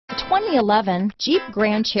2011 Jeep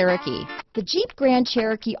Grand Cherokee. The Jeep Grand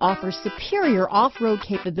Cherokee offers superior off-road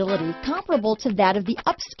capability comparable to that of the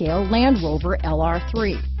upscale Land Rover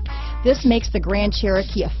LR3. This makes the Grand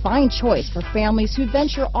Cherokee a fine choice for families who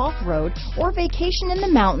venture off-road or vacation in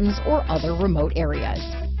the mountains or other remote areas.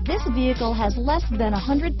 This vehicle has less than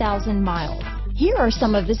 100,000 miles. Here are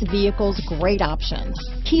some of this vehicle's great options: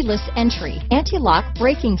 keyless entry, anti-lock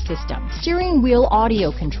braking system, steering wheel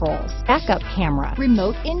audio controls, backup camera,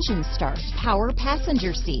 remote engine start, power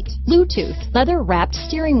passenger seat, Bluetooth, leather-wrapped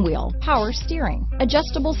steering wheel, power steering,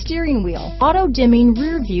 adjustable steering wheel, auto-dimming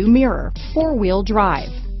rear-view mirror, four-wheel drive,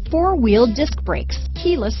 four-wheel disc brakes,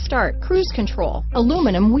 keyless start, cruise control,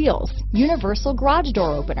 aluminum wheels, universal garage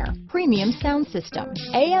door opener, premium sound system,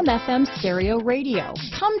 AM/FM stereo radio.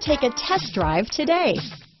 Come take a test drive today.